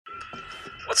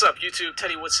What's up, YouTube?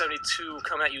 teddywoods72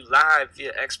 coming at you live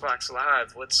via Xbox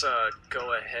Live. Let's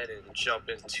go ahead and jump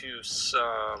into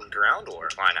some ground war.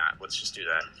 Why not? Let's just do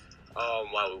that.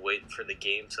 While we wait for the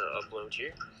game to upload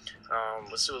here,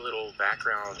 let's do a little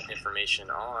background information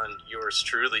on yours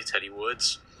truly, Teddy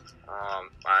Woods.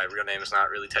 My real name is not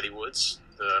really Teddy Woods.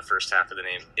 The first half of the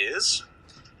name is,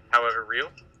 however, real.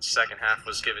 Second half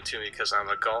was given to me because I'm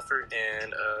a golfer,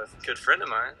 and a good friend of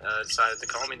mine decided to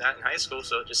call me that in high school,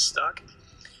 so it just stuck.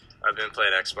 I've been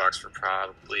playing Xbox for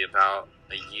probably about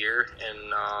a year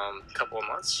and a couple of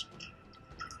months.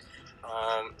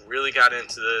 Really got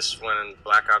into this when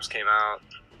Black Ops came out,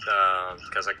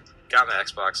 because I got my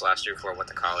Xbox last year before I went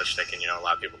to college, thinking, a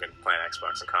lot of people can play an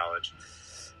Xbox in college.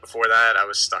 Before that, I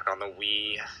was stuck on the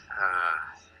Wii.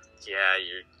 Yeah,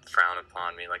 you're frowning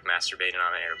upon me like masturbating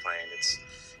on an airplane.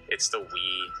 It's the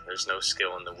Wii. There's no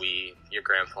skill in the Wii. Your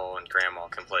grandpa and grandma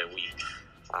can play Wii.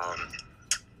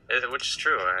 Which is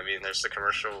true. I mean, there's the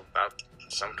commercial about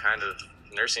some kind of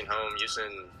nursing home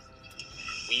using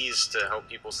Wii's to help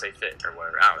people stay fit or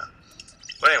whatever. I don't know.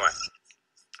 But anyway,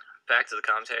 back to the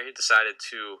commentary. Decided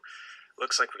to,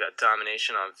 looks like we got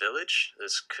domination on Village.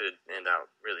 This could end out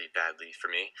really badly for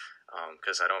me,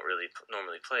 because I don't really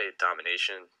normally play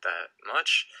domination that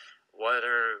much. What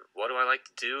do I like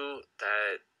to do?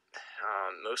 That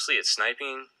mostly it's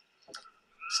sniping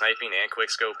and quick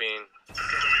scoping.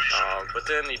 But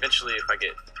then eventually, if I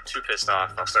get too pissed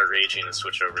off, I'll start raging and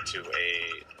switch over to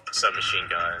a submachine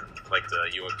gun like the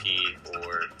UMP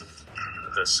or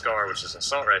the SCAR, which is an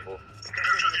assault rifle.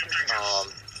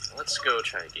 Let's go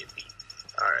try to get beat.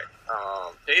 Alright,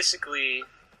 basically,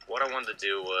 what I wanted to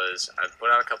do was, I put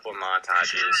out a couple of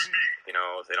montages. They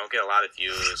don't get a lot of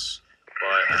views,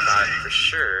 but I thought for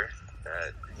sure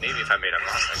that maybe if I made a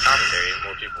commentary,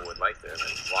 more people would like them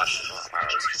and watch them. Wow,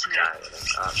 this guy,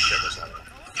 shit, there's nothing.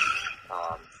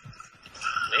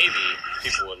 Maybe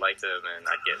people would like them and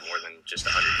I'd get more than just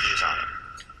 100 views on them.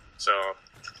 So,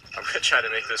 I'm going to try to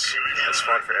make this as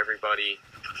fun for everybody.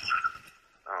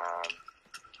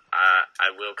 I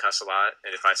will cuss a lot,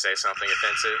 and if I say something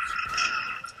offensive,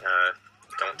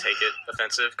 don't take it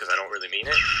offensive, because I don't really mean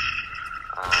it.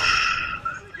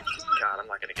 God, I'm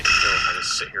not going to get a kill if I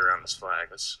just sit here around this flag.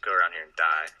 Let's go around here and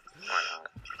die. Why not?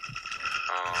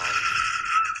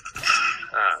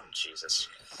 Oh, Jesus.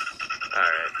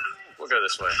 Alright, we'll go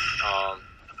this way.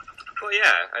 Well,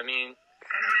 yeah, I mean,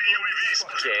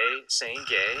 gay, saying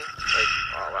gay, like,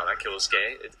 oh wow, that kill is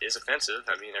gay, it is offensive.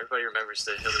 I mean, everybody remembers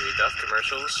the Hillary Duff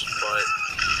commercials, but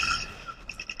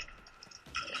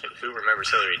who remembers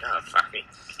Hillary Duff? I mean,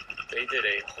 they did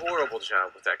a horrible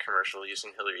job with that commercial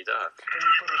using Hillary Duff.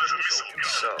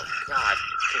 So, God,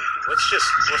 let's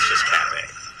just cap it.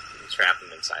 Trap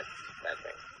them inside that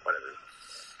thing, whatever.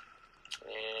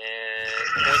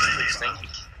 And points, please, thank you.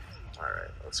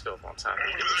 Alright, let's go up on top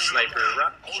and get the sniper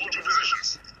rock.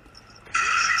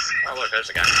 Oh, look, there's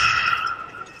a guy.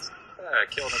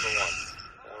 Kill number 1.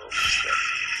 Oh, shit.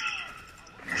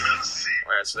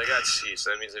 Alright, so they got C,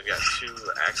 so that means they've got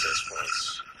 2 access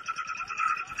points.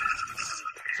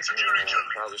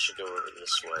 Probably should go over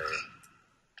this way.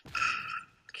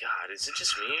 God, is it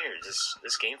just me, or does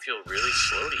this game feel really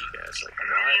slow to you guys? Like,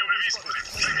 why?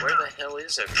 Where the hell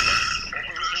is everybody?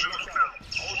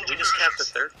 We just capped the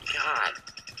 3rd? God.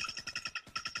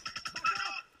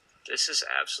 This is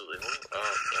absolutely...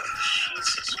 Oh, God.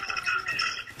 Jesus Christ.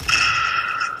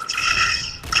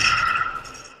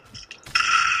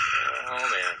 Oh,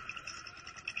 man.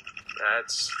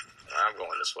 I'm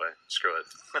going this way. Screw it.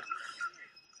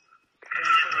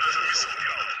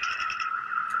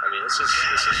 I mean, this is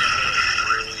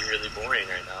really, really boring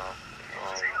right now.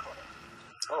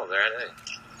 Oh, they're at A.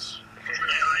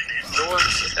 Go on,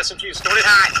 SMGs, going in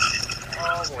high!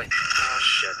 Oh boy. Oh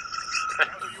shit.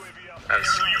 That was,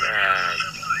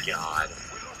 God.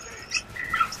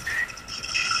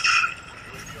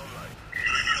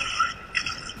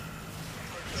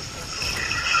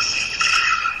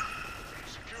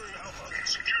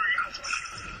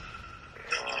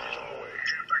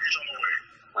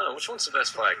 I don't know, which one's the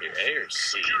best flag here, A or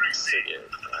C to get?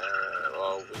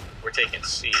 Well, we're taking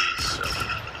C, so...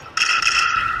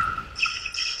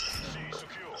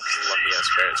 Lucky ass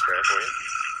Barrett's grab for you.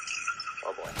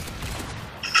 Oh boy.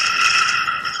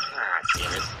 Ah,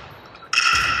 damn it.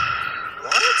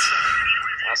 What?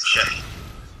 Oh, shit.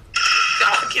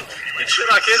 Oh, get shit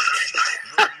on, kid!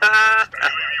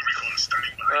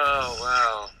 Oh,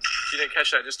 wow. If you didn't catch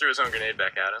that, I just threw his own grenade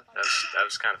back at him. That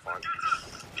was kind of fun.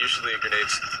 Usually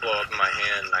grenades blow up in my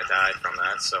hand and I died from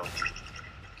that, so...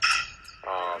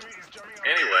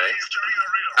 Anyway,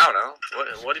 I don't know.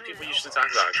 What do people usually talk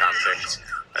about in commentaries?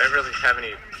 I don't really have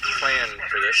any plan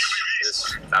for this.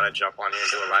 Just thought I'd jump on here and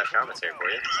do a live commentary for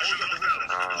you.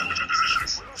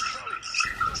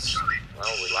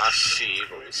 Well, we lost C,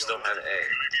 but we still have A.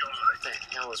 What the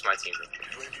hell is my team doing?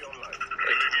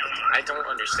 Like, I don't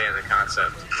understand the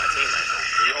concept of my team right now.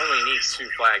 We only need 2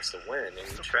 flags to win, and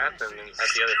you trap them at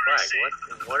the other flag.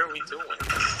 What are we doing?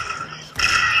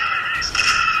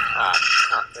 Ah,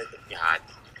 oh, thank God.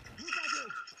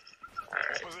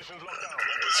 Alright.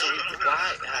 So,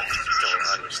 why? I don't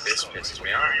understand. This pisses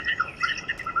me off.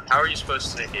 How are you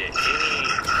supposed to get any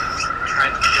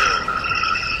kind of kill?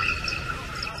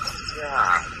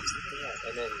 Yeah,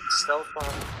 and then stealth bomb.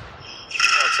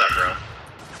 What's up, bro?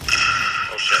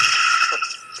 Oh shit.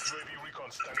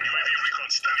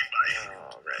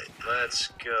 Alright, let's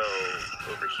go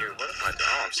over here. What am I doing?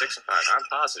 Oh, I'm 6 and 5. I'm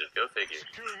positive. Go figure.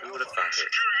 Who would have thought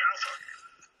it?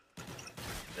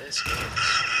 This game is...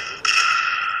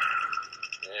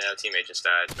 Yeah, teammate just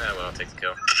died. Oh, well, I'll take the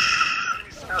kill.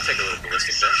 I'll take a little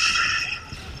ballistic vest.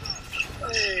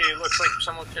 Hey, looks like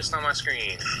someone pissed on my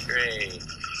screen. Great.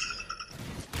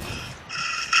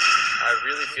 I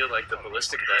really feel like the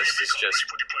ballistic vest is just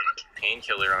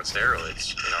painkiller on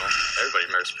steroids. You know, everybody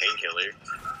remembers painkiller.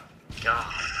 God,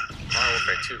 Modern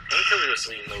Warfare 2. Painkiller was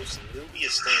the most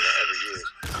noobiest thing to ever use.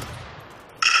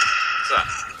 What's up?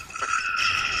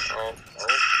 Oh.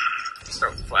 Let's throw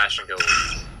a flash and go do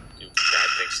bad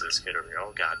things to this kid over here.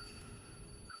 Oh, God.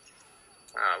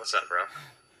 What's up, bro?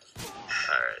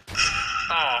 Alright.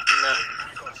 Oh, no.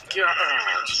 God.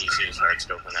 Oh, jeez, he was hard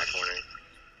scoping that corner.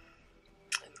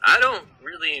 I don't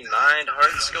really mind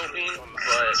hard scoping,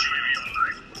 but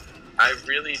I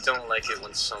really don't like it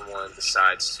when someone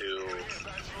decides to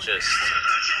just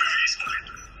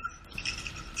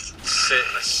sit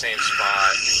in the same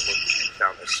spot and look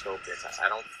down their scope. I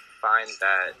don't find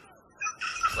that,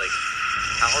 like,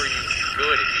 how are you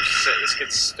good if you sit? This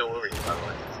kid's still over you, by the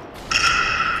way.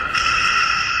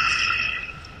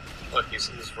 Look, he's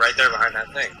right there behind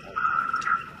that thing.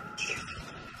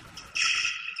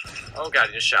 Oh god,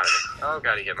 he just shot at me. Oh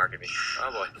god, he hit market me.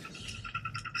 Oh boy.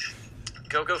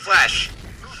 Go, flash!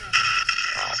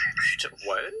 Oh,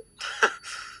 what?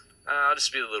 I'll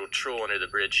just be a little troll under the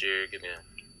bridge here. Give me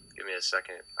a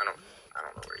second. I don't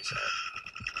know where he's at.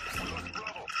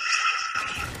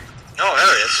 Oh,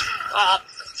 there he is.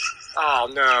 Oh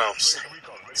no.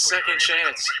 Second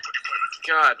chance.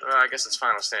 God, I guess it's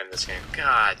final stand in this game.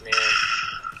 God, man.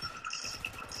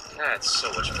 That's so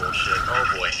much bullshit. Oh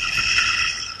boy.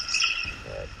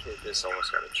 That kid just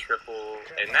almost got a triple.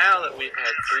 And now that we've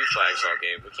had 3 flags all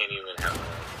game, we can't even have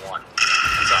 1.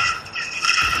 What's up?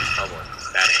 Oh boy.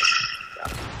 Bad aim.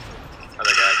 Got him.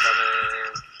 Other guy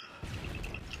coming.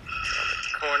 On the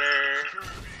corner.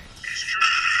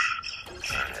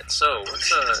 Alright, so let's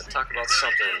talk about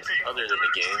something other than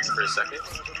the game for a second.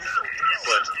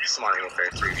 But Modern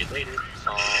Warfare 3 related.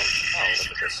 Oh,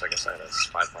 look at this. I guess I had a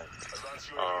spy plane.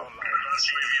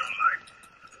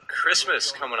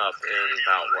 Christmas coming up in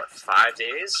about, what, 5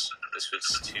 days? This was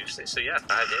Tuesday, so yeah,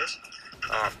 5 days.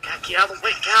 God, get out of the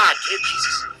way. God, kid,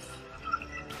 Jesus.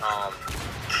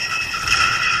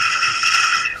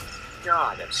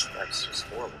 God, that's just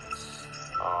horrible.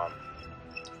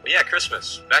 But yeah,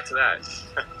 Christmas. Back to that.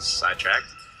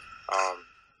 Sidetracked.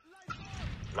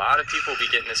 A lot of people be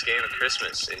getting this game at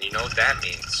Christmas, and you know what that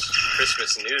means.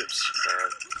 Christmas noobs.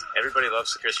 Everybody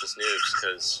loves the Christmas noobs,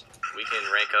 because we can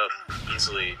rank up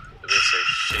easily with their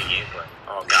shitty gameplay.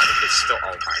 Oh god, it's still, oh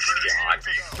my god.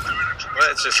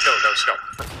 Let's just go, no scope.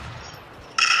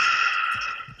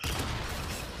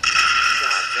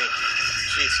 God, thank you.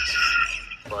 Jesus.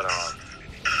 But,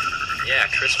 yeah,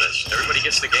 Christmas. Everybody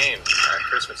gets the game at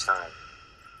Christmas time.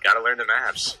 Gotta learn the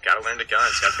maps, gotta learn the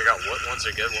guns, gotta figure out what ones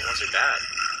are good, what ones are bad.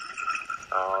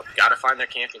 Gotta find their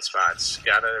camping spots,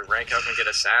 gotta rank up and get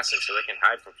assassins so they can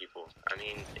hide from people. I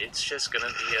mean, it's just gonna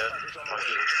be a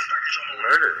fucking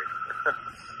murder.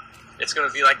 It's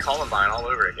gonna be like Columbine all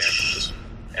over again. Just,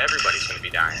 everybody's gonna be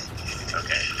dying.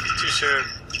 Okay, too soon.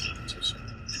 Too soon.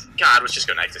 God, let's just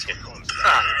go knife this kid.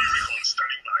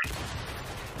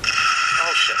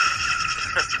 Oh shit.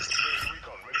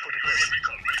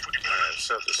 Alright,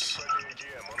 so this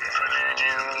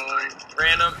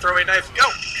random throwaway knife, go!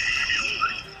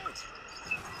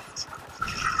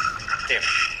 Damn it.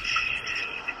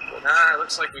 Well, nah, it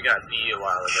looks like we got B a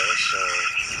while ago, so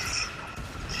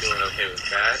doing okay with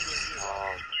that.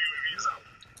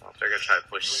 They're gonna try to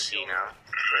push C now.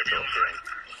 We're gonna go for it.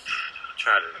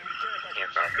 Try to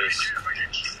camp out this.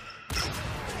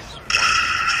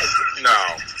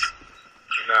 No.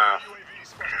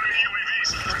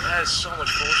 That is so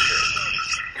much bullshit.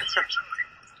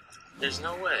 There's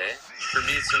no way for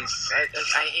me to...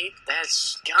 I hate...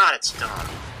 God, it's dumb.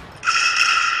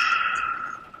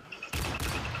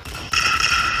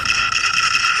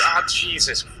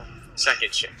 Jesus.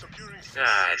 Second chip.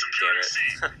 God damn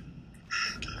it.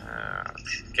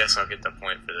 Guess I'll get the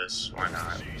point for this. Why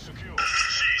not?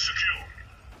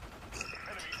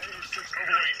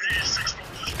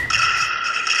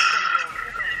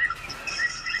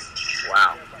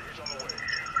 Wow.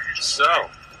 So,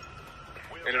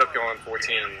 ended up going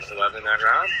 14-11 in that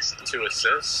round. 2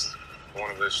 assists.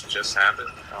 One of those just happened.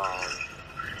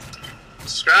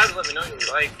 Subscribe, let me know what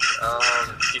you like.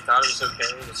 If you thought it was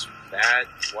okay, it was bad,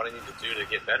 what I need to do to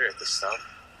get better at this stuff.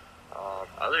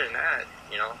 Other than that,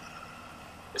 you know,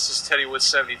 this is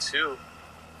teddywoods72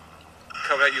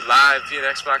 coming at you live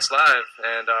via Xbox Live,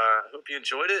 and I hope you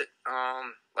enjoyed it.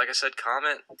 Like I said,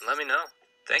 comment, let me know.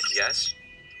 Thank you, guys.